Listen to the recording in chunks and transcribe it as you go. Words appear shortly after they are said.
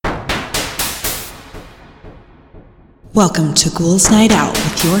Welcome to Ghouls Night Out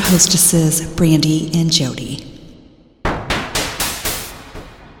with your hostesses, Brandy and Jody.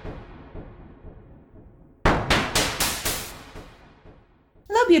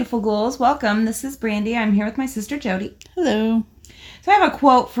 Hello, beautiful ghouls. Welcome. This is Brandy. I'm here with my sister, Jody. Hello. So I have a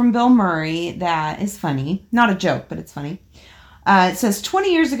quote from Bill Murray that is funny. Not a joke, but it's funny. It says,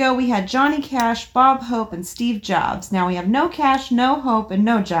 20 years ago, we had Johnny Cash, Bob Hope, and Steve Jobs. Now we have no Cash, no Hope, and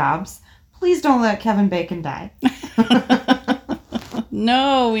no Jobs. Please don't let Kevin Bacon die.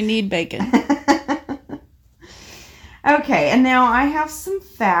 No, we need bacon. Okay, and now I have some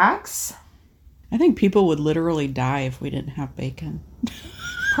facts. I think people would literally die if we didn't have bacon.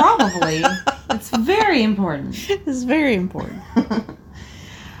 Probably. It's very important. It's very important.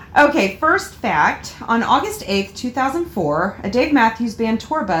 Okay, first fact. On August 8th, 2004, a Dave Matthews Band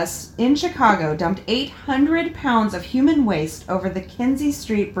tour bus in Chicago dumped 800 pounds of human waste over the Kinzie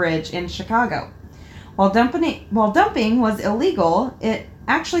Street Bridge in Chicago. While dumping was illegal, it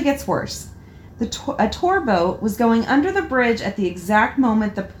actually gets worse. A tour boat was going under the bridge at the exact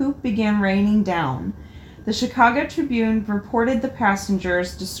moment the poop began raining down. The Chicago Tribune reported the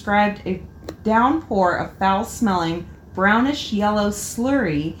passengers described a downpour of foul-smelling, brownish-yellow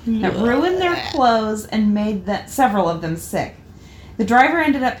slurry that ruined their clothes and made several of them sick. The driver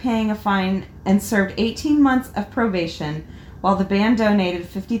ended up paying a fine and served 18 months of probation, while the band donated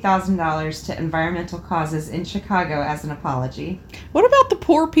 $50,000 to environmental causes in Chicago as an apology. What about the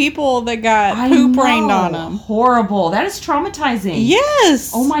poor people that got poop rained on them? Horrible. That is traumatizing.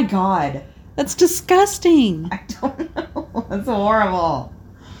 Yes. Oh my God. That's disgusting. I don't know. That's horrible.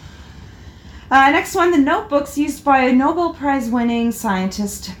 Next one, the notebooks used by Nobel Prize winning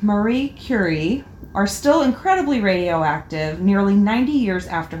scientist Marie Curie are still incredibly radioactive nearly 90 years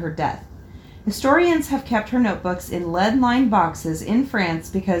after her death. Historians have kept her notebooks in lead-lined boxes in France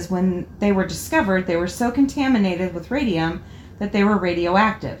because when they were discovered, they were so contaminated with radium that they were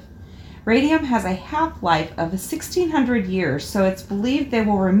radioactive. Radium has a half-life of 1,600 years, so it's believed they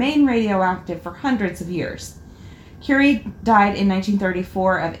will remain radioactive for hundreds of years. Curie died in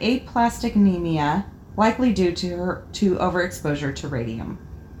 1934 of aplastic anemia, likely due to overexposure to radium.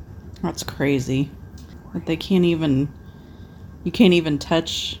 That's crazy. But you can't even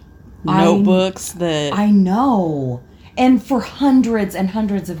touch notebooks that... I know. And for hundreds and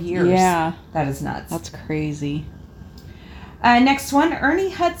hundreds of years. Yeah. That is nuts. That's crazy. Next one, Ernie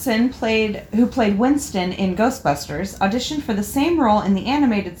Hudson, who played Winston in Ghostbusters, auditioned for the same role in the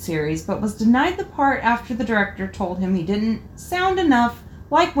animated series, but was denied the part after the director told him he didn't sound enough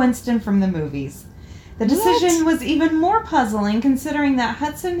like Winston from the movies. The decision was even more puzzling considering that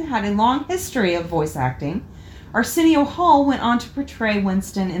Hudson had a long history of voice acting. Arsenio Hall went on to portray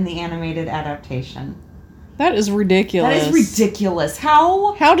Winston in the animated adaptation. That is ridiculous. That is ridiculous.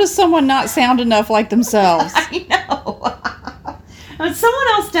 How does someone not sound enough like themselves? I know. But someone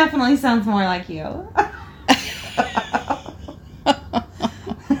else definitely sounds more like you.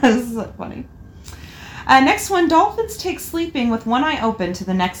 This is so funny. Next one, dolphins take sleeping with one eye open to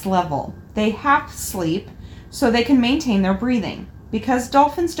the next level. They half sleep so they can maintain their breathing. Because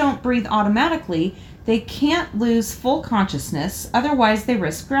dolphins don't breathe automatically, they can't lose full consciousness, otherwise they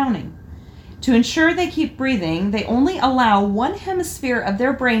risk drowning. To ensure they keep breathing, they only allow one hemisphere of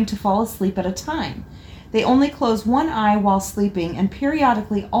their brain to fall asleep at a time. They only close one eye while sleeping and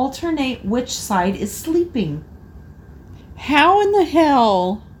periodically alternate which side is sleeping. How in the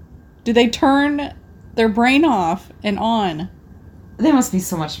hell do they turn their brain off and on? They must be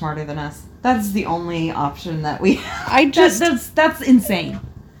so much smarter than us. That's the only option that we have. That's insane.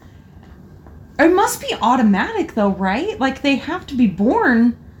 It must be automatic though, right? Like they have to be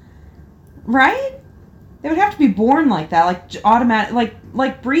born, right? They would have to be born like that, like automatic,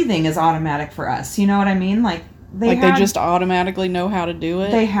 like breathing is automatic for us. You know what I mean? Like they just automatically know how to do it.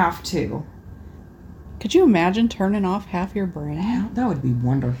 They have to. Could you imagine turning off half your brain? That would be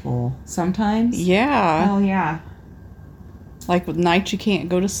wonderful. Sometimes. Yeah. Oh yeah. Like with nights you can't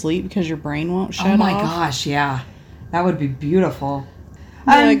go to sleep because your brain won't shut off. Oh my gosh, yeah. That would be beautiful.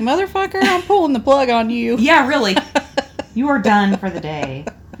 Like, motherfucker, I'm pulling the plug on you. Yeah, really. You are done for the day.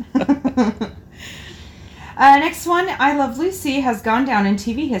 Next one, I Love Lucy has gone down in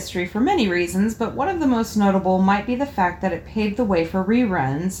TV history for many reasons, but one of the most notable might be the fact that it paved the way for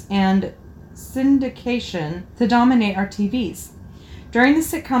reruns and syndication to dominate our TVs. During the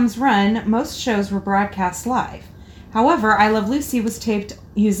sitcom's run, most shows were broadcast live. However, I Love Lucy was taped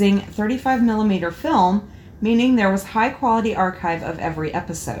using 35mm film, meaning there was high-quality archive of every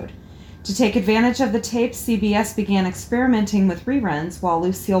episode. To take advantage of the tape, CBS began experimenting with reruns while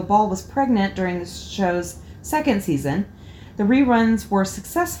Lucille Ball was pregnant during the show's second season. The reruns were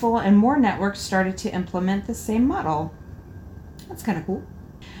successful and more networks started to implement the same model. That's kind of cool.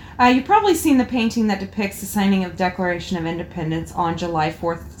 You've probably seen the painting that depicts the signing of the Declaration of Independence on July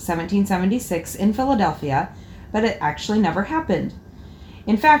 4th, 1776 in Philadelphia, but it actually never happened.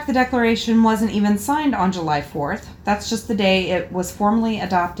 In fact, the Declaration wasn't even signed on July 4th. That's just the day it was formally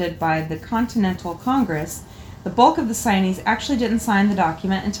adopted by the Continental Congress. The bulk of the signees actually didn't sign the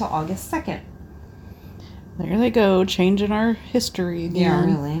document until August 2nd. There they go, changing our history again. Yeah,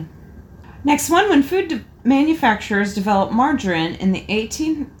 really. Next one, when food manufacturers developed margarine in the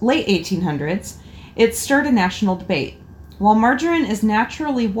late 1800s, it stirred a national debate. While margarine is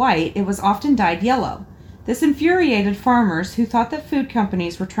naturally white, it was often dyed yellow. This infuriated farmers who thought that food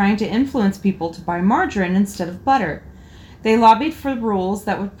companies were trying to influence people to buy margarine instead of butter. They lobbied for rules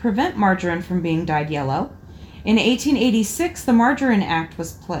that would prevent margarine from being dyed yellow. In 1886, the Margarine Act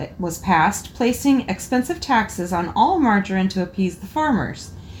was passed, placing expensive taxes on all margarine to appease the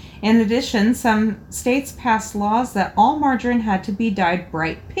farmers. In addition, some states passed laws that all margarine had to be dyed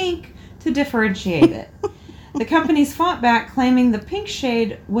bright pink to differentiate it. The companies fought back, claiming the pink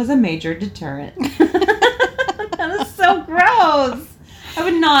shade was a major deterrent. That is so gross. I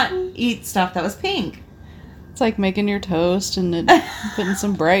would not eat stuff that was pink. It's like making your toast and then putting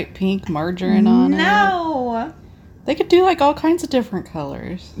some bright pink margarine on it. No. They could do like all kinds of different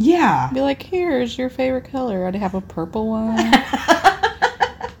colors. Yeah. Be like, here's your favorite color. I'd have a purple one.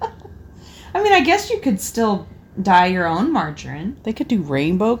 I mean, I guess you could still dye your own margarine. They could do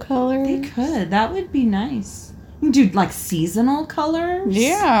rainbow colors. They could. That would be nice. You can do like seasonal colors.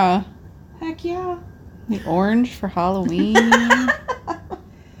 Yeah. Heck yeah. The orange for Halloween.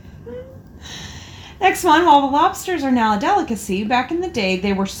 Next one, while the lobsters are now a delicacy, back in the day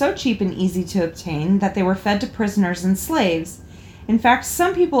they were so cheap and easy to obtain that they were fed to prisoners and slaves. In fact,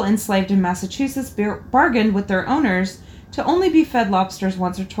 some people enslaved in Massachusetts bargained with their owners to only be fed lobsters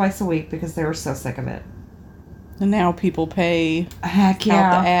once or twice a week because they were so sick of it. And now people pay Heck yeah.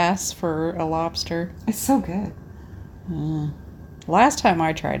 out the ass for a lobster. It's so good. Last time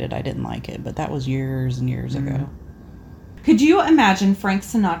I tried it, I didn't like it, but that was years and years ago. Could you imagine Frank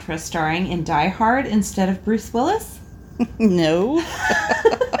Sinatra starring in Die Hard instead of Bruce Willis? No.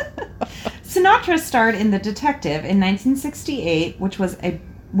 Sinatra starred in The Detective in 1968, which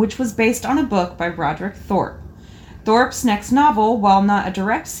was based on a book by Roderick Thorpe. Thorpe's next novel, while not a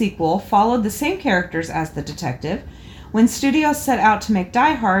direct sequel, followed the same characters as The Detective. When studios set out to make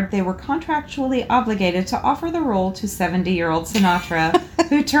Die Hard, they were contractually obligated to offer the role to 70-year-old Sinatra,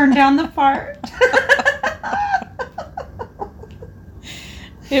 who turned down the part.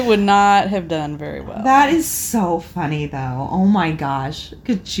 It would not have done very well. That is so funny, though. Oh my gosh.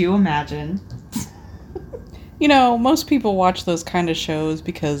 Could you imagine? You know, most people watch those kind of shows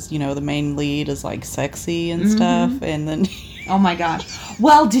because, you know, the main lead is like sexy and stuff, and then... Oh my gosh.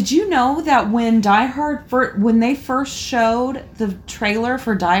 Well, did you know that when Die Hard, when they first showed the trailer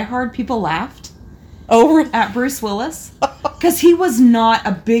for Die Hard, people laughed? At Bruce Willis? Because he was not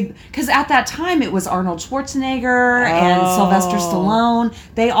a big... Because at that time, it was Arnold Schwarzenegger and Sylvester Stallone.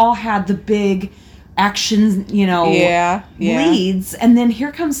 They all had the big action, you know, leads. And then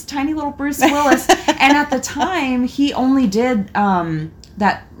here comes tiny little Bruce Willis. And at the time, he only did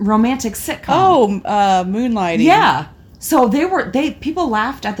that romantic sitcom. Moonlighting. Yeah. So people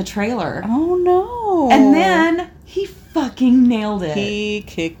laughed at the trailer. Oh, no. And then he fucking nailed it. He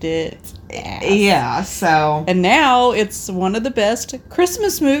kicked it. Ass. Yeah, so. And now it's one of the best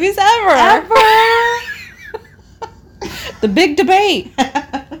Christmas movies ever. The big debate.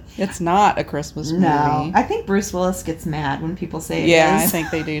 It's not a Christmas movie. No. I think Bruce Willis gets mad when people say it is. Yeah, I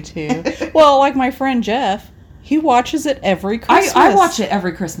think they do too. Well, like my friend Jeff, he watches it every Christmas. I watch it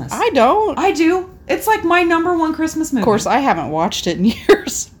every Christmas. I don't. I do. It's like my number one Christmas movie. Of course, I haven't watched it in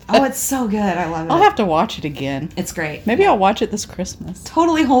years. Oh, it's so good. I love it. I'll have to watch it again. It's great. Maybe I'll watch it this Christmas.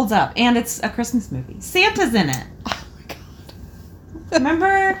 Totally holds up. And it's a Christmas movie. Santa's in it. Oh my God.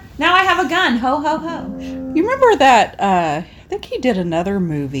 Remember? Now I have a gun. Ho, ho, ho. You remember that, I think he did another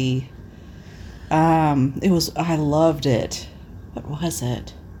movie. I loved it. What was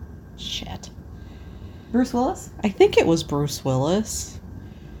it? Shit. Bruce Willis? I think it was Bruce Willis.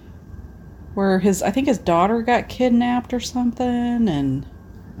 Where I think his daughter got kidnapped or something, and...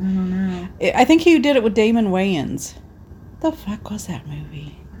 I don't know. I think he did it with Damon Wayans. The fuck was that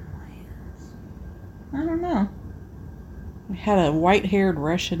movie? I don't know. It had a white-haired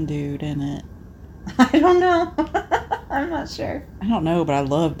Russian dude in it. I don't know. I'm not sure. I don't know, but I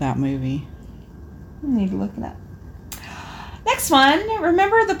loved that movie. I need to look it up. Next one.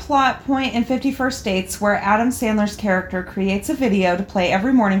 Remember the plot point in 50 First Dates where Adam Sandler's character creates a video to play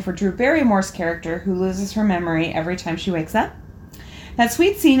every morning for Drew Barrymore's character who loses her memory every time she wakes up? That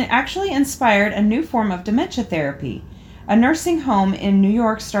sweet scene actually inspired a new form of dementia therapy. A nursing home in New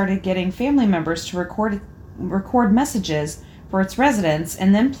York started getting family members to record messages for its residents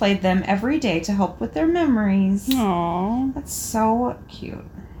and then played them every day to help with their memories. Aww. That's so cute.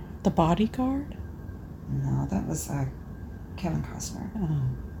 The Bodyguard? No, that was Kevin Costner. Oh.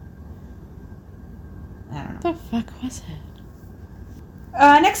 I don't know. What the fuck was it?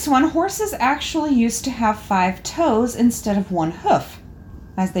 Next one. Horses actually used to have 5 toes instead of 1 hoof,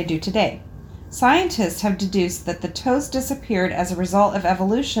 as they do today. Scientists have deduced that the toes disappeared as a result of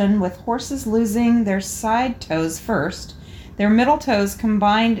evolution, with horses losing their side toes first. Their middle toes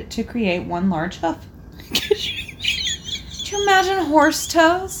combined to create 1 large hoof. Could you imagine horse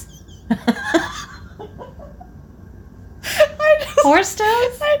toes? Horse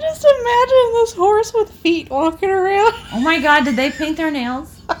toes? I just imagine this horse with feet walking around. Oh my god, did they paint their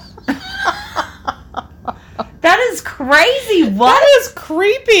nails? That is crazy. What? That is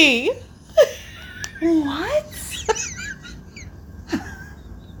creepy. What?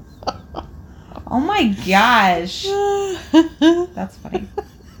 Oh my gosh. That's funny.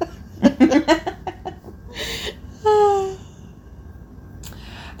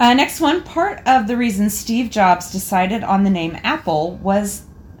 Next one. Part of the reason Steve Jobs decided on the name Apple was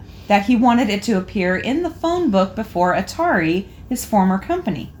that he wanted it to appear in the phone book before Atari, his former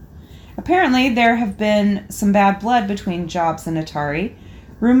company. Apparently, there have been some bad blood between Jobs and Atari.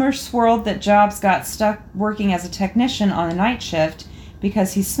 Rumors swirled that Jobs got stuck working as a technician on a night shift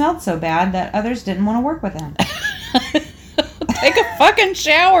because he smelled so bad that others didn't want to work with him. Take a fucking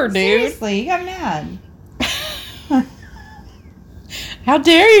shower, dude. Seriously, you got mad. How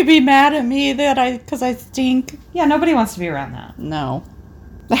dare you be mad at me because I stink? Yeah, nobody wants to be around that. No.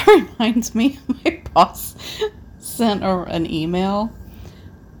 That reminds me, my boss sent an email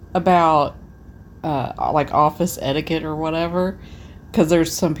about like office etiquette or whatever, because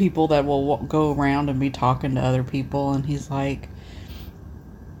there's some people that will go around and be talking to other people, and he's like,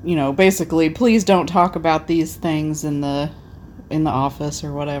 you know, basically, please don't talk about these things in the office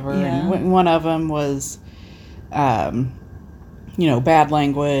or whatever. Yeah. And one of them was, you know, bad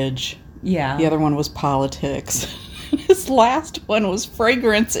language. Yeah. The other one was politics. His last one was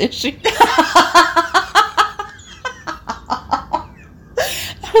fragrance issues.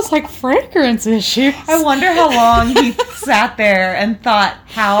 I was like, fragrance issues? I wonder how long he sat there and thought,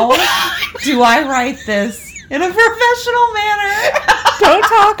 how do I write this in a professional manner? Don't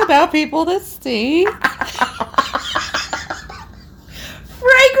talk about people that stink.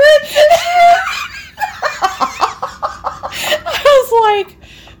 Fragrance issues? I was like,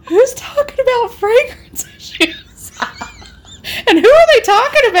 who's talking about fragrance issues? And who are they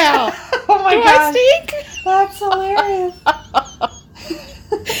talking about? Oh my Do god. I stink? That's hilarious.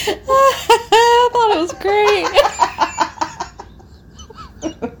 I thought it was great.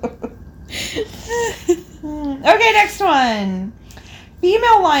 Okay, next one.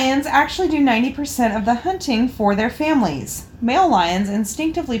 Female lions actually do 90% of the hunting for their families. Male lions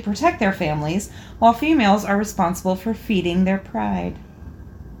instinctively protect their families, while females are responsible for feeding their pride.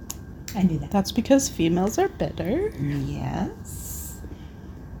 I knew that. That's because females are better. Yes.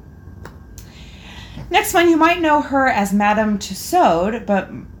 Next one, you might know her as Madame Tussauds,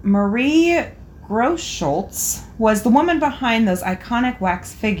 but Marie Groschultz was the woman behind those iconic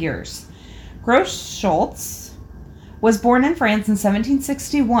wax figures. Groschultz was born in France in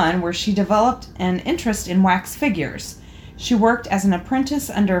 1761, where she developed an interest in wax figures. She worked as an apprentice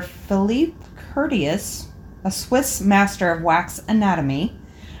under Philippe Curtius, a Swiss master of wax anatomy.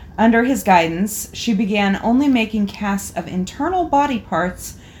 Under his guidance, she began only making casts of internal body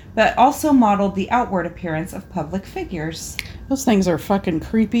parts, but also modeled the outward appearance of public figures. Those things are fucking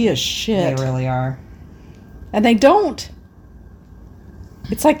creepy as shit. They really are. And they don't.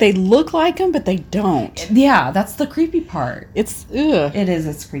 It's like they look like them, but they don't. Yeah, that's the creepy part. It's, ugh. It is,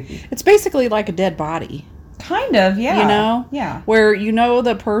 it's creepy. It's basically like a dead body. Kind of, yeah. You know? Yeah. Where you know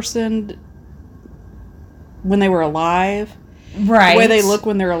the person when they were alive. Right. The way they look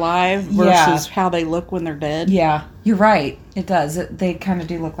when they're alive versus how they look when they're dead. Yeah, you're right. It does. They kind of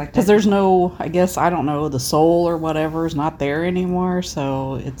do look like that. Because there's no, I guess, I don't know, the soul or whatever is not there anymore.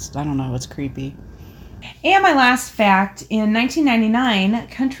 So it's, I don't know, it's creepy. And my last fact, in 1999,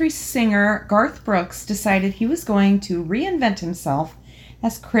 country singer Garth Brooks decided he was going to reinvent himself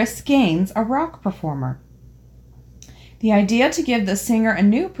as Chris Gaines, a rock performer. The idea to give the singer a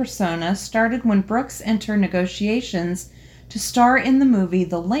new persona started when Brooks entered negotiations to star in the movie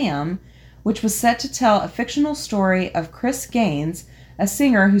The Lamb, which was set to tell a fictional story of Chris Gaines, a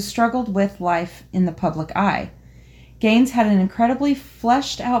singer who struggled with life in the public eye. Gaines had an incredibly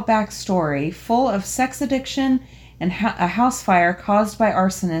fleshed-out backstory full of sex addiction and a house fire caused by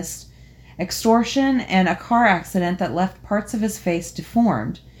arsonists, extortion, and a car accident that left parts of his face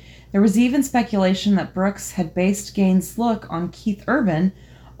deformed. There was even speculation that Brooks had based Gaines' look on Keith Urban,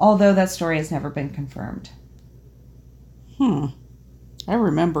 although that story has never been confirmed. I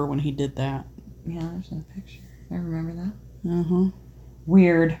remember when he did that. Yeah, there's no picture. I remember that. Mm-hmm.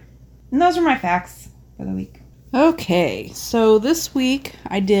 Weird. And those are my facts for the week. Okay, so this week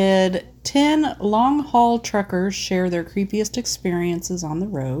I did 10 long-haul truckers share their creepiest experiences on the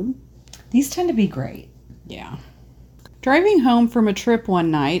road. These tend to be great. Yeah. Driving home from a trip one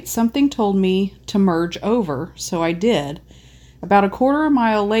night, something told me to merge over, so I did. About a quarter of a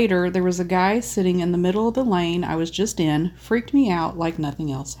mile later, there was a guy sitting in the middle of the lane I was just in, freaked me out like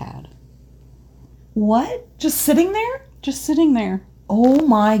nothing else had. What? Just sitting there? Just sitting there. Oh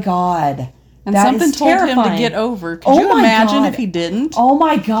my God. And That something is told him to terrifying. get over. Could Oh you my imagine God. if he didn't? Oh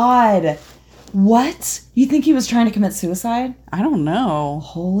my God. What? You think he was trying to commit suicide? I don't know.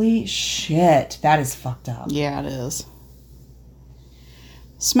 Holy shit. That is fucked up. Yeah, it is.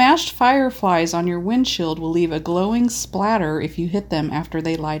 Smashed fireflies on your windshield will leave a glowing splatter if you hit them after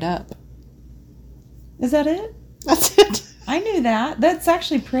they light up. Is that it? That's it. I knew that. That's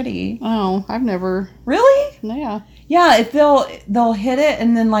actually pretty. Oh, I've never... Really? Yeah. Yeah, if they'll hit it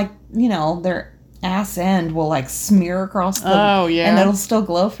and then their ass end will smear across the... Oh, yeah. And it'll still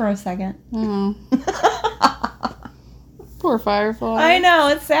glow for a second. Oh. Poor firefly. I know,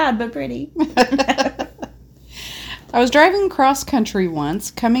 it's sad but pretty. I was driving cross country once.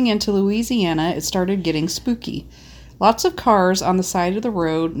 Coming into Louisiana, it started getting spooky. Lots of cars on the side of the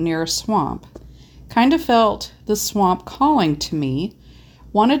road near a swamp. Kind of felt the swamp calling to me.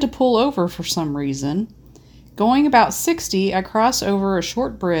 Wanted to pull over for some reason. Going about 60, I cross over a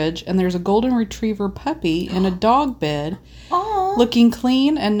short bridge, and there's a golden retriever puppy in a dog bed, Aww. looking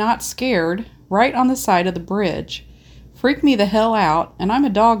clean and not scared, right on the side of the bridge. Freaked me the hell out, and I'm a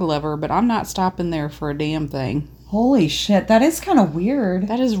dog lover, but I'm not stopping there for a damn thing. Holy shit, that is kind of weird.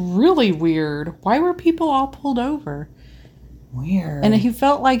 That is really weird. Why were people all pulled over? Weird. And he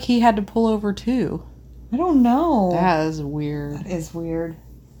felt like he had to pull over too. I don't know. That is weird. That is weird.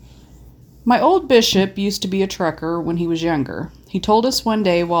 My old bishop used to be a trucker when he was younger. He told us one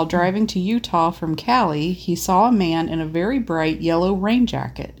day while driving to Utah from Cali, he saw a man in a very bright yellow rain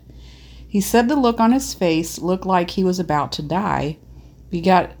jacket. He said the look on his face looked like he was about to die,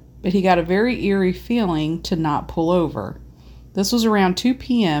 but he got a very eerie feeling to not pull over. This was around 2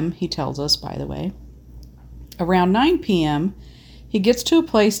 p.m., he tells us, by the way. Around 9 p.m., he gets to a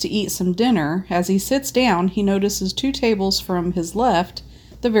place to eat some dinner. As he sits down, he notices 2 tables from his left,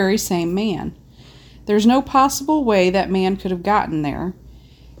 the very same man. There's no possible way that man could have gotten there.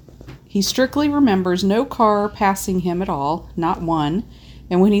 He strictly remembers no car passing him at all, not one,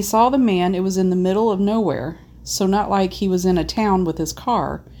 and when he saw the man, it was in the middle of nowhere, so not like he was in a town with his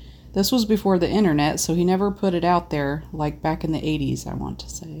car. This was before the internet, so he never put it out there, like back in the 80s, I want to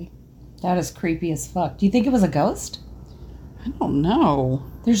say. That is creepy as fuck. Do you think it was a ghost? I don't know.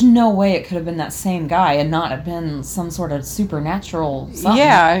 There's no way it could have been that same guy and not have been some sort of supernatural something.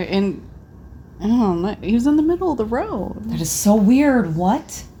 Yeah, and I don't know. He was in the middle of the road. That is so weird.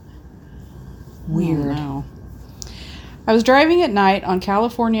 What? Weird. I don't know. I was driving at night on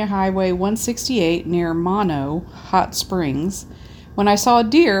California Highway 168 near Mono, Hot Springs, when I saw a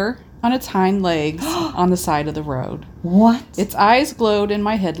deer on its hind legs on the side of the road. What? Its eyes glowed in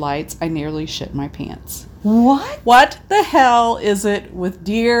my headlights. I nearly shit my pants. What? What the hell is it with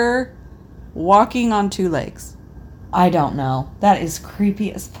deer walking on 2 legs? I don't know. That is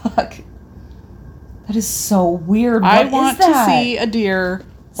creepy as fuck. That is so weird. I What want is to that? see a deer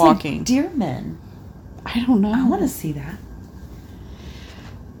It's like walking. deer men. I don't know. I want to see that.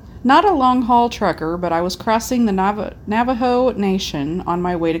 Not a long-haul trucker, but I was crossing the Navajo Nation on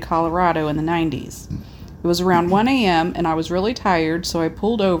my way to Colorado in the 90s. It was around 1 a.m., and I was really tired, so I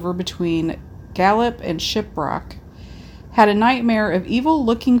pulled over between Gallup and Shiprock. Had a nightmare of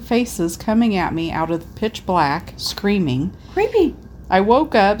evil-looking faces coming at me out of the pitch black, screaming. Creepy. I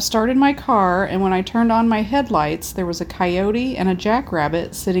woke up, started my car, and when I turned on my headlights, there was a coyote and a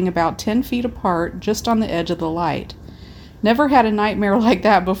jackrabbit sitting about 10 feet apart just on the edge of the light. Never had a nightmare like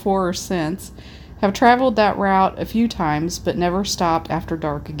that before or since. Have traveled that route a few times, but never stopped after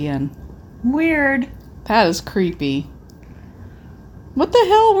dark again. Weird. That is creepy. What the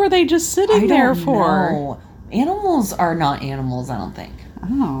hell were they just sitting there for? Know. Animals are not animals, I don't think. I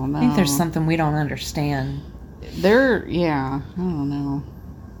don't know. I think there's something we don't understand. I don't know.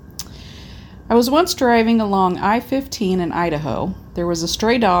 I was once driving along I-15 in Idaho. There was a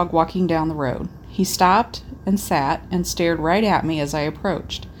stray dog walking down the road. He stopped and sat and stared right at me as I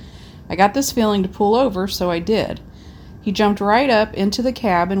approached. I got this feeling to pull over, so I did. He jumped right up into the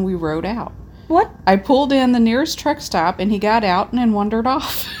cab and we rode out. What? I pulled in the nearest truck stop and he got out and then wandered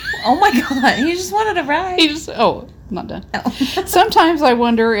off. Oh my God. He just wanted a ride. I'm not done. Oh. Sometimes I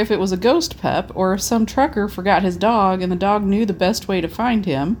wonder if it was a ghost pup or if some trucker forgot his dog and the dog knew the best way to find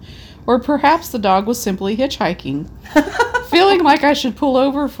him, or perhaps the dog was simply hitchhiking. Feeling like I should pull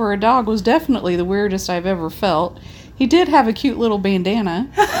over for a dog was definitely the weirdest I've ever felt. He did have a cute little bandana.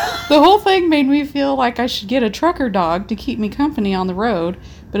 The whole thing made me feel like I should get a trucker dog to keep me company on the road,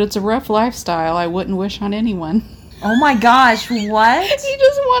 but it's a rough lifestyle I wouldn't wish on anyone. Oh my gosh, what? He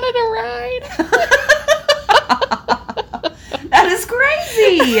just wanted a ride. That is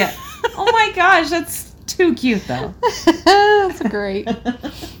crazy. Oh my gosh, that's too cute though. That's great.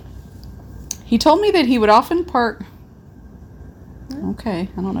 He told me that he would often park... Okay,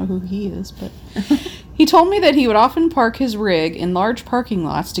 I don't know who he is, but... He told me that he would often park his rig in large parking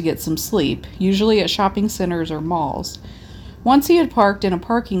lots to get some sleep, usually at shopping centers or malls. Once he had parked in a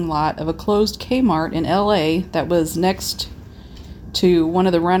parking lot of a closed Kmart in LA that was next to one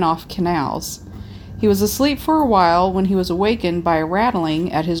of the runoff canals. He was asleep for a while when he was awakened by a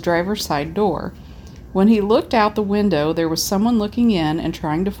rattling at his driver's side door. When he looked out the window, there was someone looking in and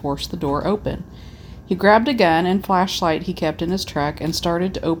trying to force the door open. He grabbed a gun and flashlight he kept in his truck and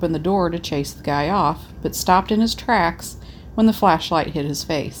started to open the door to chase the guy off, but stopped in his tracks when the flashlight hit his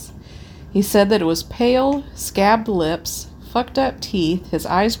face. He said that it was pale, scabbed lips, fucked up teeth, his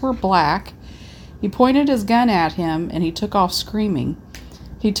eyes were black. He pointed his gun at him and he took off screaming.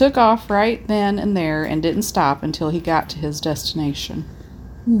 He took off right then and there and didn't stop until he got to his destination.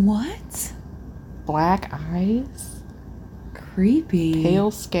 What? Black eyes? Creepy.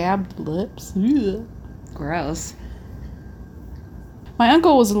 Pale, scabbed lips? Ugh. Gross. My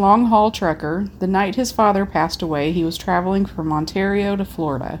uncle was a long-haul trucker. The night his father passed away, he was traveling from Ontario to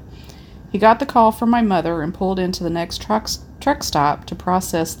Florida. He got the call from my mother and pulled into the next truck stop to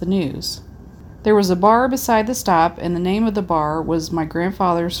process the news. There was a bar beside the stop, and the name of the bar was my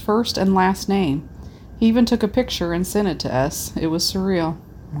grandfather's first and last name. He even took a picture and sent it to us. It was surreal.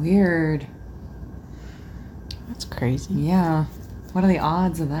 Weird. That's crazy. Yeah. What are the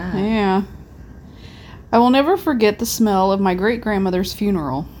odds of that? Yeah. I will never forget the smell of my great-grandmother's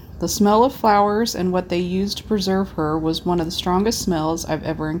funeral. The smell of flowers and what they used to preserve her was one of the strongest smells I've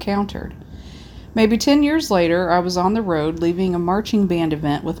ever encountered. Maybe 10 years later, I was on the road leaving a marching band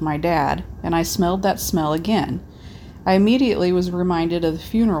event with my dad, and I smelled that smell again. I immediately was reminded of the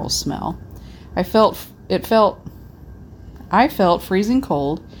funeral smell. I felt freezing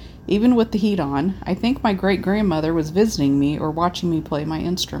cold, even with the heat on. I think my great-grandmother was visiting me or watching me play my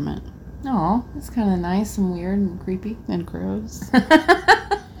instrument. Oh, that's kind of nice and weird and creepy. And gross. And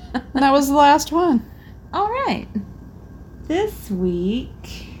that was the last one. All right. This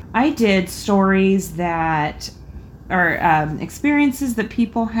week, I did stories that are experiences that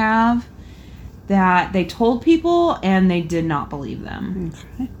people have that they told people and they did not believe them.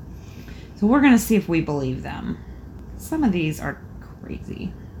 Okay. So we're going to see if we believe them. Some of these are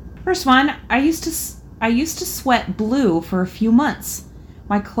crazy. First one, I used to sweat blue for a few months.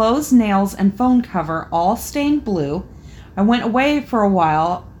 My clothes, nails, and phone cover all stained blue. I went away for a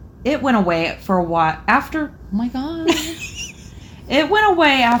while. It went away for a while after... Oh my God. It went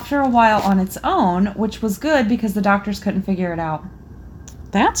away after a while on its own, which was good because the doctors couldn't figure it out.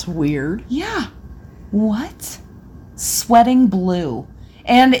 That's weird. Yeah. What? Sweating blue.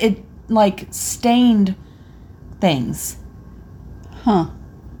 And it, like, stained things. Huh.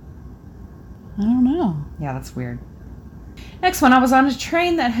 I don't know. Yeah, that's weird. Next one, I was on a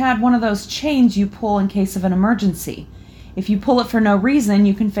train that had one of those chains you pull in case of an emergency. If you pull it for no reason,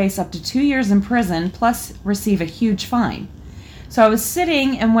 you can face up to 2 years in prison, plus receive a huge fine. So I was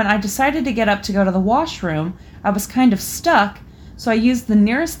sitting, and when I decided to get up to go to the washroom, I was kind of stuck, so I used the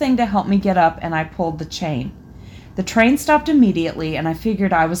nearest thing to help me get up, and I pulled the chain. The train stopped immediately, and I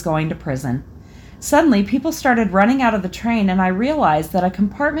figured I was going to prison. Suddenly, people started running out of the train, and I realized that a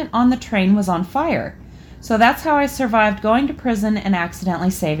compartment on the train was on fire. So that's how I survived going to prison and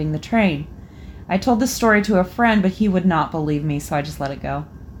accidentally saving the train. I told this story to a friend, but he would not believe me, so I just let it go.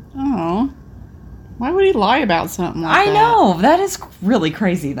 Oh. Why would he lie about something like that? I know. That is really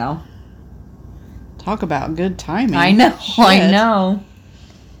crazy, though. Talk about good timing. I know. Shit. I know.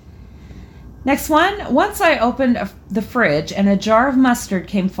 Next one. Once I opened the fridge and a jar of mustard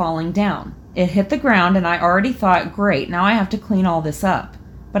came falling down. It hit the ground, and I already thought, great, now I have to clean all this up.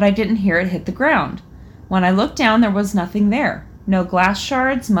 But I didn't hear it hit the ground. When I looked down, there was nothing there. No glass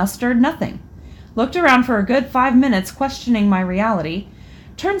shards, mustard, nothing. Looked around for a good 5 minutes, questioning my reality.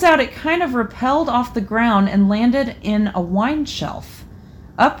 Turns out it kind of repelled off the ground and landed in a wine shelf.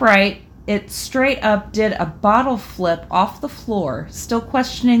 Upright, it straight up did a bottle flip off the floor, still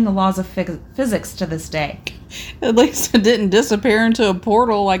questioning the laws of physics to this day. At least it didn't disappear into a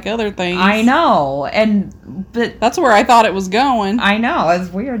portal like other things. I know, but that's where I thought it was going. I know,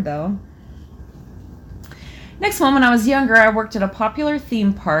 it's weird though. Next one, when I was younger, I worked at a popular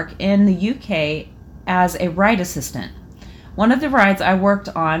theme park in the UK as a ride assistant. One of the rides I worked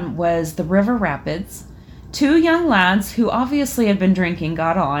on was the River Rapids. Two young lads who obviously had been drinking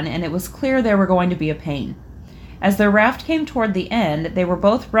got on, and it was clear they were going to be a pain. As their raft came toward the end, they were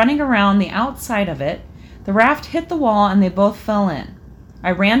both running around the outside of it. The raft hit the wall and they both fell in.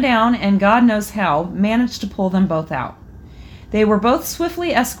 I ran down and, God knows how, managed to pull them both out. They were both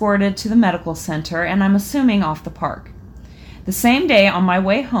swiftly escorted to the medical center, and I'm assuming off the park. The same day, on my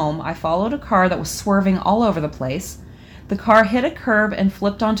way home, I followed a car that was swerving all over the place. The car hit a curb and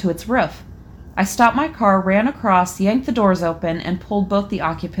flipped onto its roof. I stopped my car, ran across, yanked the doors open, and pulled both the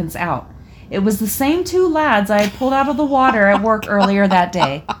occupants out. It was the same two lads I had pulled out of the water at work earlier that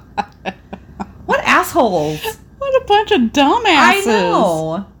day. What assholes! What a bunch of dumbasses! I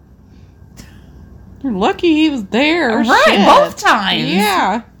know! You're lucky he was there. Right, Shit. both times!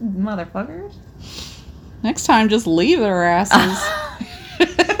 Yeah. Motherfuckers. Next time, just leave their asses.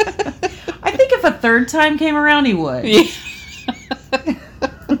 I think if a third time came around, he would. Yeah.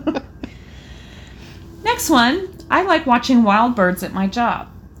 Next one, I like watching wild birds at my job.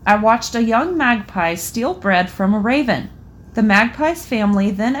 I watched a young magpie steal bread from a raven. The magpie's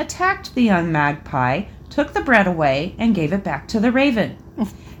family then attacked the young magpie, took the bread away, and gave it back to the raven.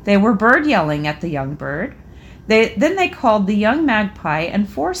 They were bird yelling at the young bird. Then they called the young magpie and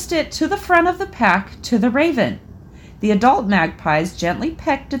forced it to the front of the pack to the raven. The adult magpies gently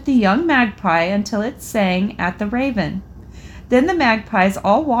pecked at the young magpie until it sang at the raven. Then the magpies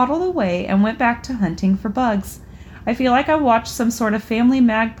all waddled away and went back to hunting for bugs. I feel like I watched some sort of family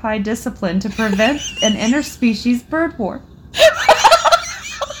magpie discipline to prevent an interspecies bird war.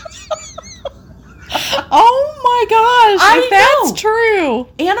 Oh my gosh! I If that's know. true.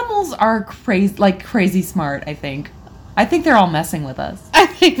 Animals are crazy smart, I think. I think they're all messing with us. I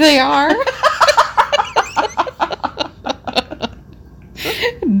think they are.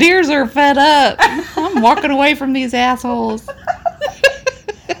 Deers are fed up. I'm walking away from these assholes.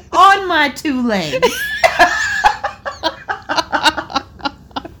 On my two legs.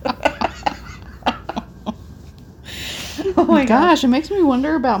 Oh my gosh, it makes me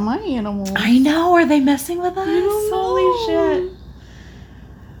wonder about my animals. I know. Are they messing with us? don't Holy shit.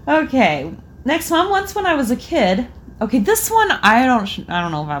 Okay. Next one. Once when I was a kid. Okay, this one I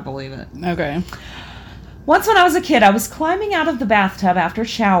don't know if I believe it. Okay. Once when I was a kid, I was climbing out of the bathtub after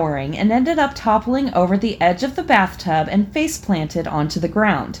showering and ended up toppling over the edge of the bathtub and face planted onto the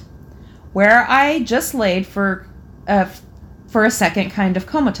ground, where I just laid for a second, kind of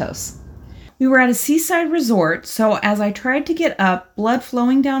comatose. We were at a seaside resort, so as I tried to get up, blood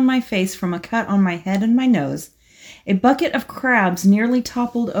flowing down my face from a cut on my head and my nose, a bucket of crabs nearly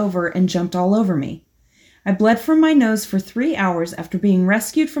toppled over and jumped all over me. I bled from my nose for 3 hours after being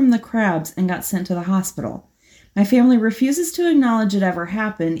rescued from the crabs and got sent to the hospital. My family refuses to acknowledge it ever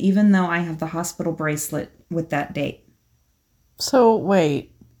happened, even though I have the hospital bracelet with that date. So,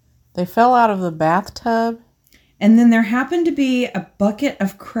 wait. They fell out of the bathtub? And then there happened to be a bucket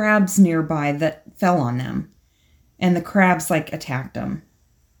of crabs nearby that fell on them. And the crabs, attacked them.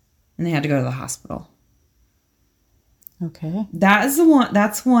 And they had to go to the hospital. Okay. That's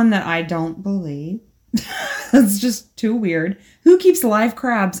one that I don't believe. That's just too weird. Who keeps live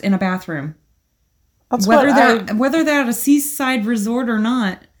crabs in a bathroom? That's whether they're at a seaside resort or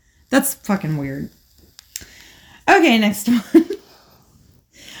not. That's fucking weird. Okay, next one.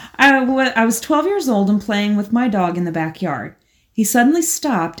 I was 12 years old and playing with my dog in the backyard. He suddenly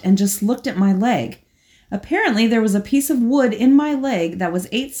stopped and just looked at my leg. Apparently, there was a piece of wood in my leg that was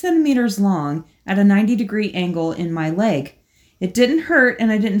 8 centimeters long at a 90-degree angle in my leg. It didn't hurt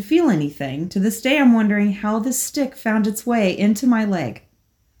and I didn't feel anything. To this day, I'm wondering how this stick found its way into my leg.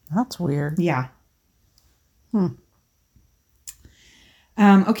 That's weird. Yeah.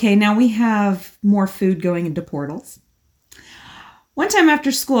 Okay, now we have more food going into portals. One time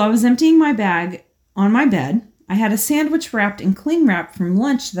after school, I was emptying my bag on my bed. I had a sandwich wrapped in cling wrap from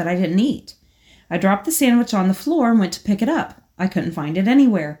lunch that I didn't eat. I dropped the sandwich on the floor and went to pick it up. I couldn't find it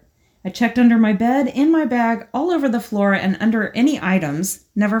anywhere. I checked under my bed, in my bag, all over the floor, and under any items.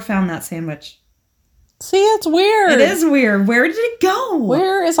 Never found that sandwich. See, it's weird. It is weird. Where did it go?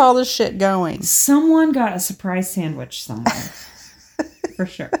 Where is all this shit going? Someone got a surprise sandwich somewhere. For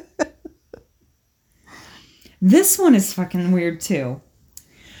sure. This one is fucking weird, too.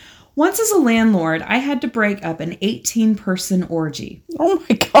 Once as a landlord, I had to break up an 18-person orgy. Oh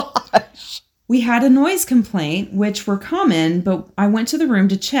my god. gosh. We had a noise complaint, which were common, but I went to the room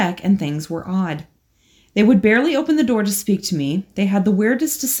to check and things were odd. They would barely open the door to speak to me. They had the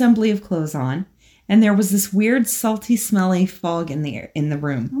weirdest assembly of clothes on, and there was this weird, salty, smelly fog in the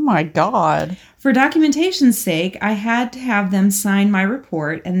room. Oh my God. For documentation's sake, I had to have them sign my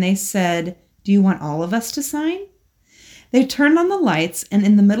report, and they said, "Do you want all of us to sign?" They turned on the lights, and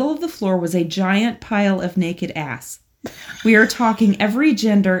in the middle of the floor was a giant pile of naked ass. We are talking every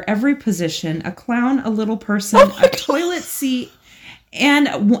gender, every position, a clown, a little person, a toilet seat,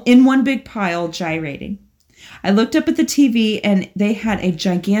 and in one big pile, gyrating. I looked up at the TV, and they had a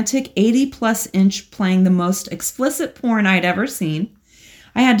gigantic 80-plus inch playing the most explicit porn I'd ever seen.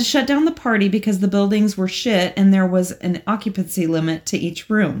 I had to shut down the party because the buildings were shit, and there was an occupancy limit to each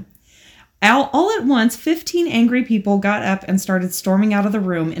room. All at once, 15 angry people got up and started storming out of the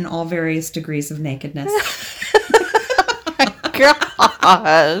room in all various degrees of nakedness.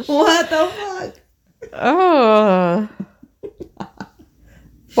 Gosh. What the fuck? Oh.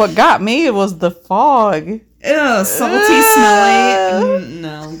 What got me was the fog. Ew, salty, smelly.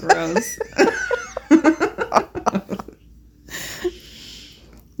 No, gross.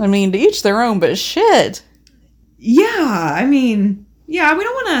 I mean, to each their own, but shit. Yeah, I mean, yeah, we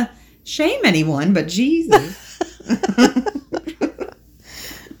don't want to shame anyone, but Jesus.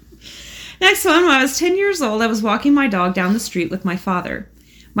 Next one, when I was 10 years old, I was walking my dog down the street with my father.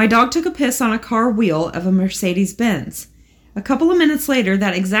 My dog took a piss on a car wheel of a Mercedes-Benz. A couple of minutes later,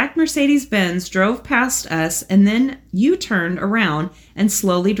 that exact Mercedes-Benz drove past us and then U-turned around and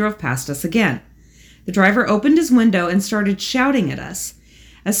slowly drove past us again. The driver opened his window and started shouting at us.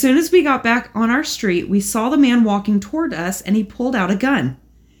 As soon as we got back on our street, we saw the man walking toward us and he pulled out a gun.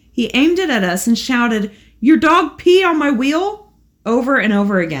 He aimed it at us and shouted, "Your dog pee on my wheel?" over and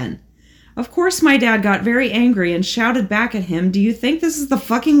over again. Of course, my dad got very angry and shouted back at him, "Do you think this is the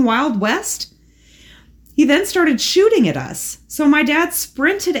fucking Wild West?" He then started shooting at us, so my dad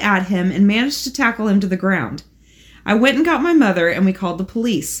sprinted at him and managed to tackle him to the ground. I went and got my mother and we called the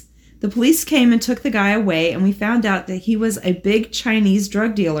police. The police came and took the guy away, and we found out that he was a big Chinese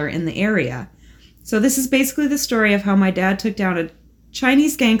drug dealer in the area. So this is basically the story of how my dad took down a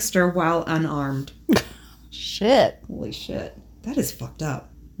Chinese gangster while unarmed. Shit. Holy shit. That is fucked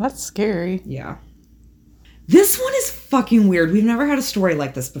up. That's scary. Yeah. This one is fucking weird. We've never had a story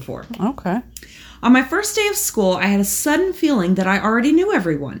like this before. Okay. On my first day of school, I had a sudden feeling that I already knew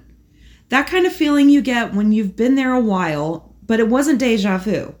everyone. That kind of feeling you get when you've been there a while, but it wasn't deja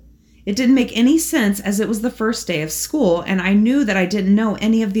vu. It didn't make any sense as it was the first day of school, and I knew that I didn't know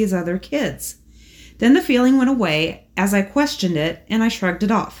any of these other kids. Then the feeling went away as I questioned it, and I shrugged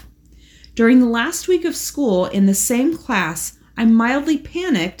it off. During the last week of school in the same class, I mildly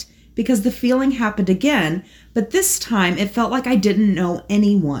panicked because the feeling happened again, but this time it felt like I didn't know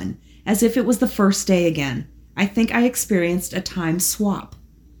anyone, as if it was the first day again. I think I experienced a time swap.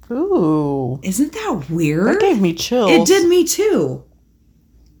 Ooh. Isn't that weird? That gave me chills. It did me too.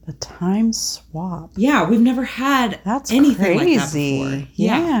 The time swap. Yeah, we've never had anything like that before.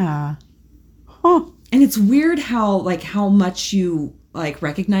 Yeah. Huh. And it's weird how much you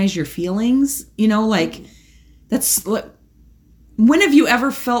recognize your feelings, that's when have you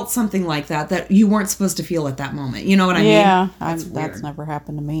ever felt something like that you weren't supposed to feel at that moment? You know what I mean? Yeah, that's never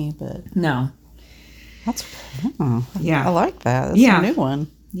happened to me, but no. That's yeah. I like that. That's a new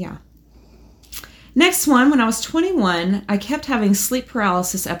one. Yeah. Next one, when I was 21, I kept having sleep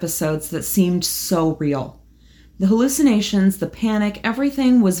paralysis episodes that seemed so real. The hallucinations, the panic,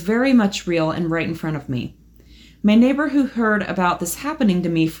 everything was very much real and right in front of me. My neighbor who heard about this happening to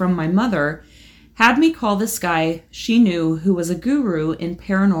me from my mother had me call this guy she knew who was a guru in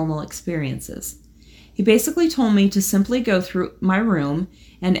paranormal experiences. He basically told me to simply go through my room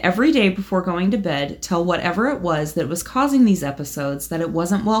and every day before going to bed tell whatever it was that was causing these episodes that it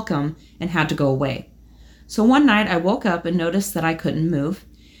wasn't welcome and had to go away. So one night I woke up and noticed that I couldn't move.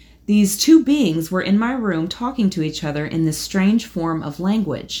 These two beings were in my room talking to each other in this strange form of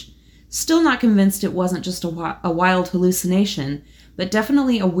language. Still not convinced it wasn't just a wild hallucination, but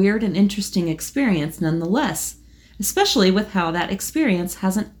definitely a weird and interesting experience nonetheless, especially with how that experience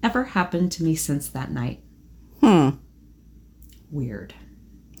hasn't ever happened to me since that night. Weird.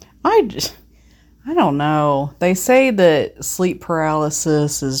 I don't know. They say that sleep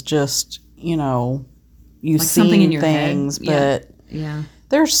paralysis is just, you see something in your things, head. but Yeah.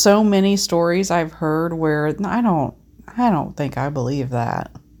 There's so many stories I've heard where I don't think I believe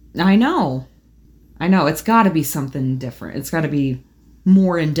that. I know. It's got to be something different. It's got to be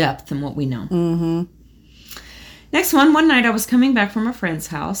more in depth than what we know. Mm-hmm. Next one night I was coming back from a friend's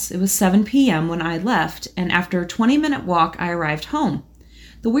house. It was 7 p.m. when I left, and after a 20-minute walk, I arrived home.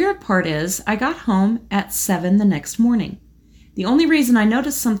 The weird part is, I got home at 7 the next morning. The only reason I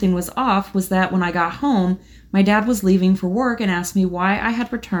noticed something was off was that when I got home, my dad was leaving for work and asked me why I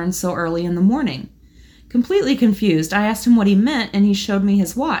had returned so early in the morning. Completely confused, I asked him what he meant, and he showed me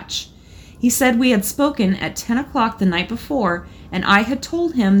his watch. He said we had spoken at 10 o'clock the night before, and I had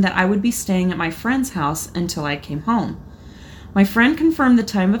told him that I would be staying at my friend's house until I came home. My friend confirmed the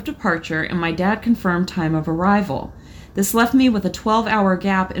time of departure, and my dad confirmed time of arrival. This left me with a 12-hour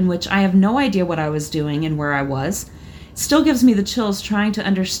gap in which I have no idea what I was doing and where I was. It still gives me the chills trying to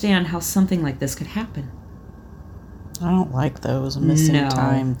understand how something like this could happen. I don't like those missing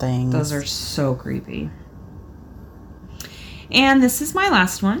time things. Those are so creepy. And this is my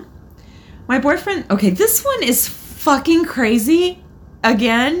last one. My boyfriend... Okay, this one is fucking crazy.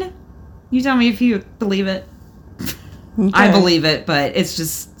 Again, you tell me if you believe it. Okay. I believe it, but it's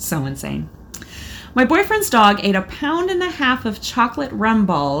just so insane. My boyfriend's dog ate 1.5 pounds of chocolate rum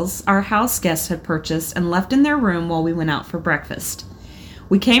balls our house guests had purchased and left in their room while we went out for breakfast.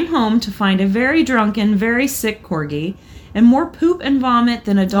 We came home to find a very drunken, very sick corgi and more poop and vomit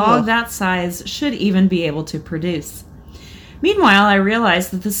than a dog that size should even be able to produce. Meanwhile, I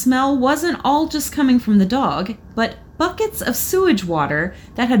realized that the smell wasn't all just coming from the dog, but buckets of sewage water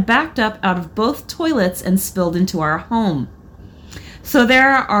that had backed up out of both toilets and spilled into our home. So there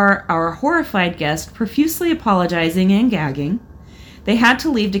are our horrified guests profusely apologizing and gagging. They had to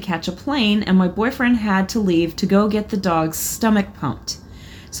leave to catch a plane, and my boyfriend had to leave to go get the dog's stomach pumped.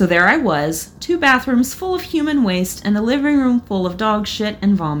 So there I was, 2 bathrooms full of human waste and a living room full of dog shit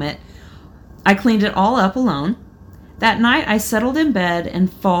and vomit. I cleaned it all up alone. That night I settled in bed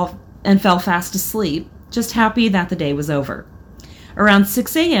and fell fast asleep, just happy that the day was over. Around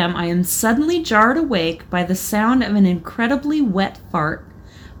 6 a.m., I am suddenly jarred awake by the sound of an incredibly wet fart,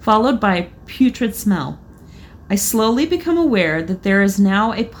 followed by a putrid smell. I slowly become aware that there is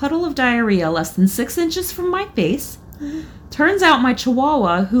now a puddle of diarrhea less than 6 inches from my face. Turns out my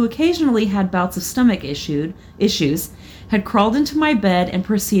chihuahua, who occasionally had bouts of stomach issues, had crawled into my bed and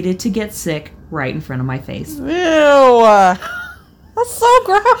proceeded to get sick right in front of my face. Ew! That's so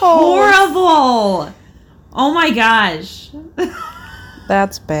gross! Horrible! Oh my gosh.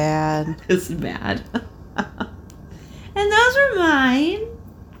 That's bad. This is bad. And those were mine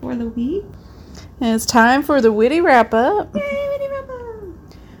for the week. And it's time for the witty wrap-up. Yay, witty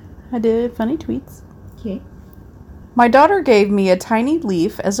wrap-up. I did funny tweets. Okay. My daughter gave me a tiny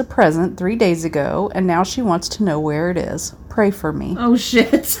leaf as a present 3 days ago, and now she wants to know where it is. Pray for me. Oh,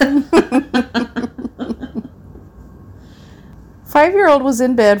 shit. 5-year-old was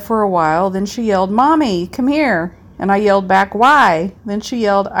in bed for a while, then she yelled, "Mommy, come here." And I yelled back, "Why?" Then she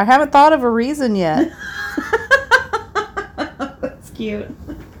yelled, "I haven't thought of a reason yet." That's cute.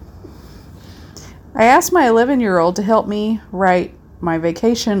 I asked my 11-year-old to help me write my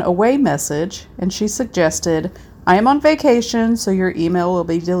vacation away message, and she suggested, "I am on vacation, so your email will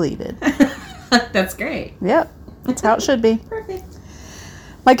be deleted." That's great. Yep, that's how it should be. Perfect.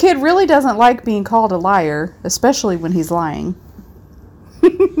 My kid really doesn't like being called a liar, especially when he's lying.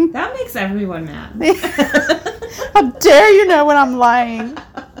 That makes everyone mad. How dare you know when I'm lying?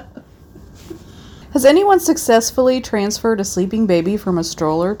 Has anyone successfully transferred a sleeping baby from a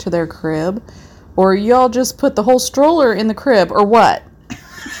stroller to their crib? Or y'all just put the whole stroller in the crib, or what?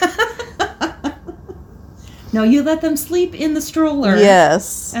 No, you let them sleep in the stroller.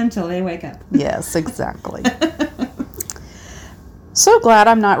 Yes. Until they wake up. Yes, exactly. So glad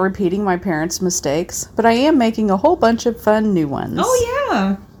I'm not repeating my parents' mistakes, but I am making a whole bunch of fun new ones. Oh,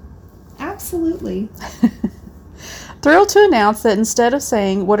 yeah. Absolutely. Thrilled to announce that instead of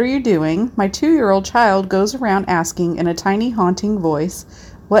saying, "What are you doing?" my 2-year-old child goes around asking in a tiny haunting voice,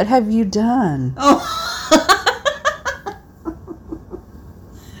 "What have you done?" Oh.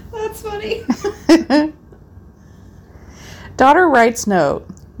 That's funny. Daughter writes note,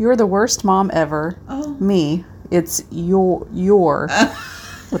 "You're the worst mom ever." Oh. Me. It's your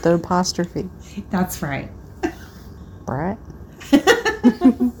with an apostrophe. That's right. Brat.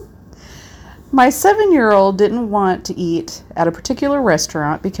 My 7-year-old didn't want to eat at a particular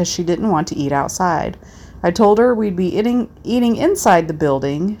restaurant because she didn't want to eat outside. I told her we'd be eating inside the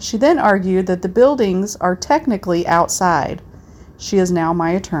building. She then argued that the buildings are technically outside. She is now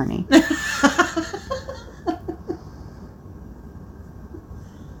my attorney.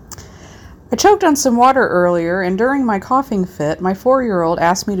 I choked on some water earlier, and during my coughing fit, my 4-year-old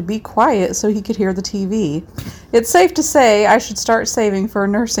asked me to be quiet so he could hear the TV. It's safe to say I should start saving for a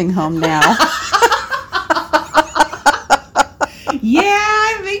nursing home now. Yeah,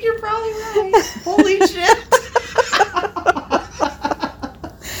 I think you're probably right. Holy shit.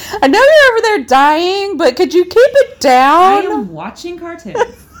 I know you're over there dying, but could you keep it down? I am watching cartoons.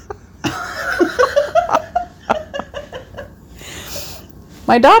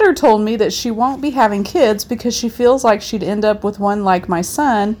 My daughter told me that she won't be having kids because she feels like she'd end up with one like my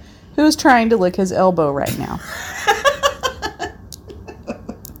son, who is trying to lick his elbow right now.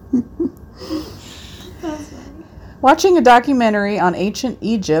 Watching a documentary on ancient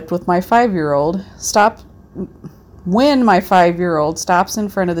Egypt with my 5-year-old when my 5-year-old stops in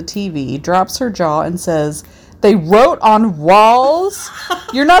front of the TV, drops her jaw, and says, "They wrote on walls?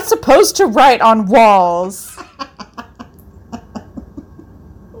 You're not supposed to write on walls."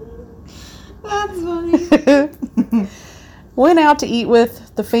 That's funny. Went out to eat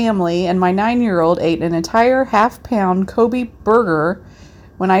with the family, and my 9-year-old ate an entire half-pound Kobe burger.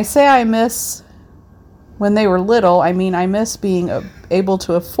 When I say I miss when they were little, I mean I miss being able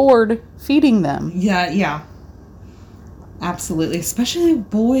to afford feeding them. Yeah. Absolutely. Especially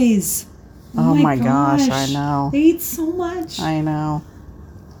boys. Oh my gosh, I know. They eat so much. I know.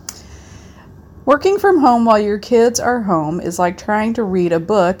 Working from home while your kids are home is like trying to read a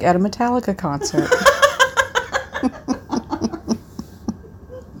book at a Metallica concert.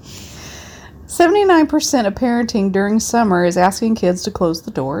 79% of parenting during summer is asking kids to close the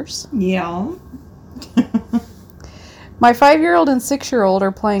doors. Yeah. My 5-year-old and 6-year-old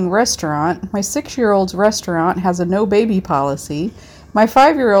are playing restaurant. My 6-year-old's restaurant has a no baby policy. My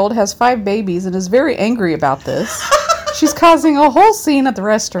 5-year-old has 5 babies and is very angry about this. She's causing a whole scene at the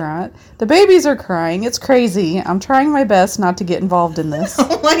restaurant. The babies are crying. It's crazy. I'm trying my best not to get involved in this.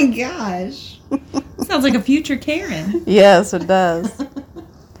 Oh my gosh. Sounds like a future Karen. Yes, it does.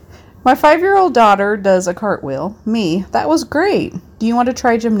 My 5-year-old daughter does a cartwheel. Me, that was great. Do you want to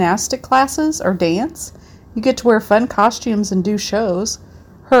try gymnastic classes or dance? You get to wear fun costumes and do shows.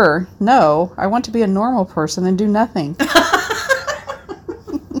 Her, no, I want to be a normal person and do nothing.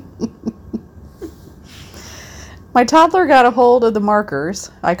 My toddler got a hold of the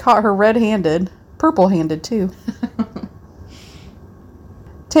markers. I caught her red-handed, purple-handed too.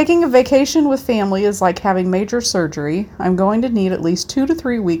 Taking a vacation with family is like having major surgery. I'm going to need at least 2 to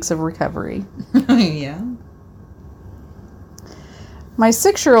 3 weeks of recovery. Yeah. My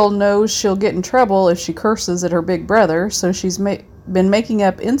 6-year-old knows she'll get in trouble if she curses at her big brother, so she's been making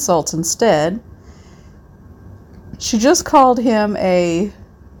up insults instead. She just called him a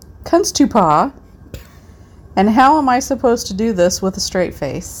cunstupa. And how am I supposed to do this with a straight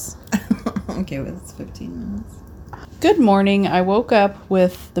face? Okay, well, it's 15 minutes. Good morning. I woke up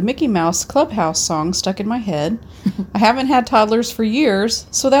with the Mickey Mouse Clubhouse song stuck in my head. I haven't had toddlers for years,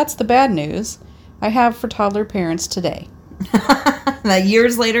 so that's the bad news I have for toddler parents today. That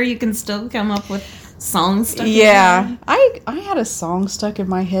years later you can still come up with songs stuck in your head? I had a song stuck in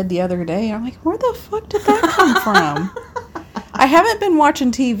my head the other day. I'm like, where the fuck did that come from? I haven't been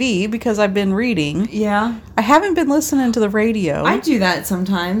watching TV because I've been reading. Yeah. I haven't been listening to the radio. I do that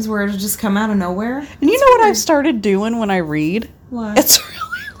sometimes where it'll just come out of nowhere. And you know what I've started doing when I read? What? It's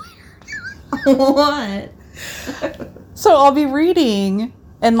really weird. What? So I'll be reading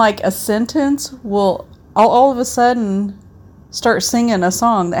and like a sentence I'll all of a sudden start singing a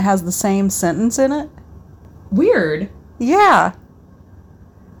song that has the same sentence in it. Weird. Yeah.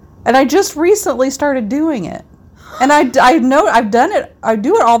 And I just recently started doing it. And I know I've done it. I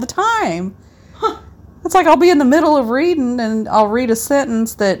do it all the time. Huh. It's like I'll be in the middle of reading and I'll read a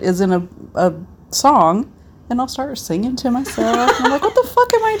sentence that is in a song and I'll start singing to myself. And I'm like, what the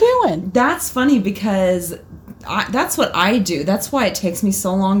fuck am I doing? That's funny because that's what I do. That's why it takes me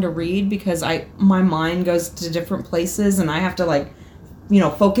so long to read because my mind goes to different places and I have to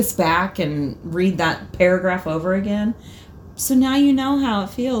focus back and read that paragraph over again. So now you know how it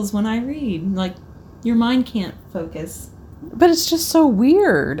feels when I read. Like, your mind can't focus. But it's just so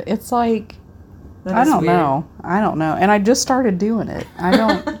weird. It's like, I don't know. And I just started doing it. I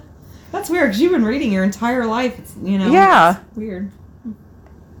don't. That's weird because you've been reading your entire life. It's, Yeah. It's weird.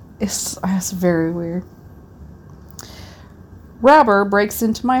 It's very weird. Robber breaks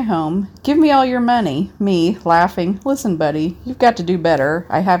into my home. Give me all your money. Me, laughing. Listen, buddy, you've got to do better.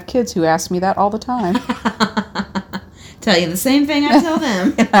 I have kids who ask me that all the time. Tell you the same thing I tell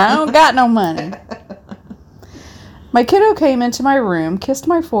them. I don't got no money. My kiddo came into my room, kissed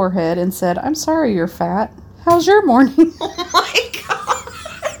my forehead, and said, I'm sorry you're fat. How's your morning? Oh my god.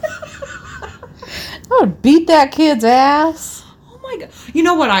 I would beat that kid's ass. Oh my god. You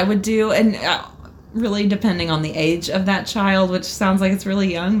know what I would do? And really depending on the age of that child, which sounds like it's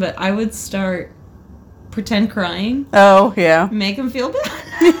really young, but I would start pretend crying. Oh, yeah. Make them feel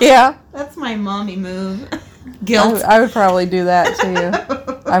bad. Yeah. That's my mommy move. Guilt. I would probably do that too.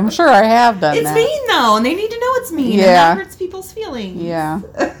 I'm sure I have done It's that. mean though, and they need to know it's mean. Yeah. And that hurts people's feelings. Yeah.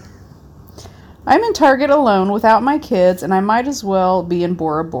 I'm in Target alone without my kids, and I might as well be in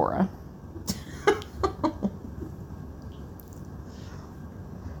Bora Bora.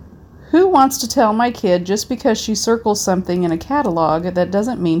 Who wants to tell my kid just because she circles something in a catalog that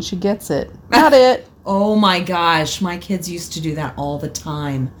doesn't mean she gets it? Not it. Oh my gosh, my kids used to do that all the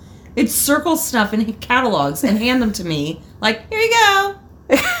time. They'd circle stuff in catalogs and hand them to me. Like, here you go.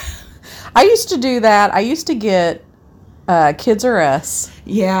 I used to do that. I used to get Kids R Us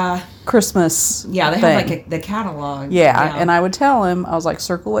Yeah. Christmas Yeah, they thing. have like the catalog. Yeah, and I would tell him, I was like,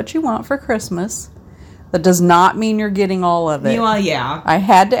 circle what you want for Christmas. That does not mean you're getting all of it. Well, yeah. I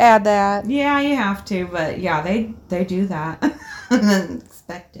had to add that. Yeah, you have to, but yeah, they do that. And then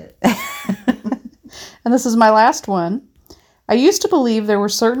expect it. And this is my last one. I used to believe there were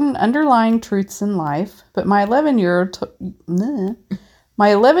certain underlying truths in life, but my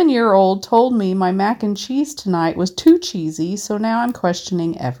 11-year-old told me my mac and cheese tonight was too cheesy, so now I'm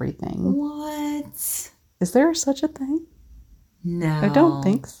questioning everything. What? Is there such a thing? No. I don't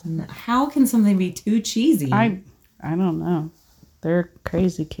think so. No. How can something be too cheesy? I don't know. They're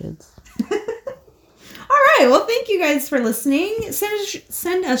crazy kids. All right. Well, thank you guys for listening.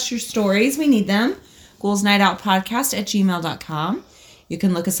 Send us your stories. We need them. GhoulsNightOutPodcast@gmail.com. You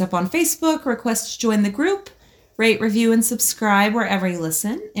can look us up on Facebook, request to join the group, rate, review, and subscribe wherever you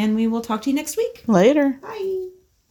listen. And we will talk to you next week. Later. Bye.